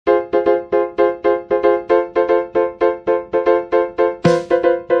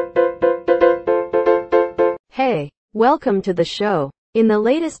Hey, welcome to the show. In the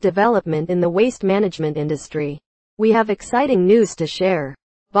latest development in the waste management industry, we have exciting news to share.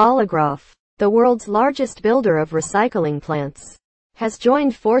 Polycam, the world's largest builder of recycling plants, has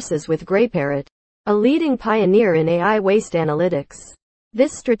joined forces with GreyParrot, a leading pioneer in AI waste analytics.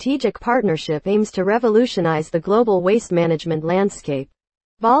 This strategic partnership aims to revolutionize the global waste management landscape.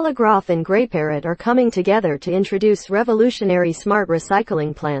 Polycam and GreyParrot are coming together to introduce revolutionary smart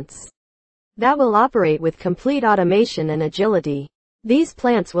recycling plants that will operate with complete automation and agility. These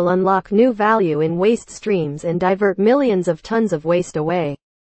plants will unlock new value in waste streams and divert millions of tons of waste away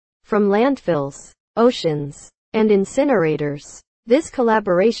from landfills, oceans, and incinerators. This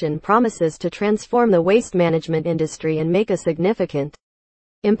collaboration promises to transform the waste management industry and make a significant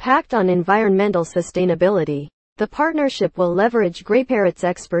impact on environmental sustainability. The partnership will leverage GreyParrot's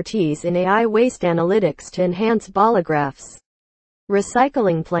expertise in AI waste analytics to enhance Polycam's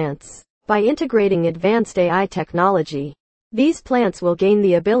recycling plants. By integrating advanced AI technology, these plants will gain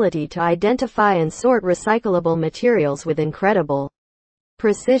the ability to identify and sort recyclable materials with incredible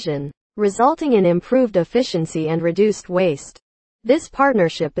precision, resulting in improved efficiency and reduced waste. This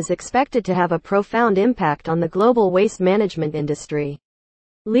partnership is expected to have a profound impact on the global waste management industry,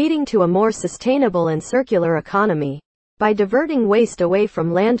 leading to a more sustainable and circular economy. By diverting waste away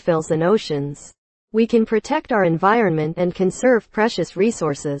from landfills and oceans, we can protect our environment and conserve precious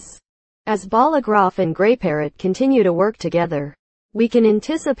resources. As Polycam and GreyParrot continue to work together, we can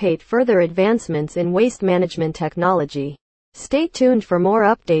anticipate further advancements in waste management technology. Stay tuned for more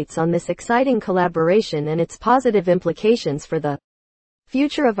updates on this exciting collaboration and its positive implications for the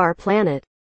future of our planet.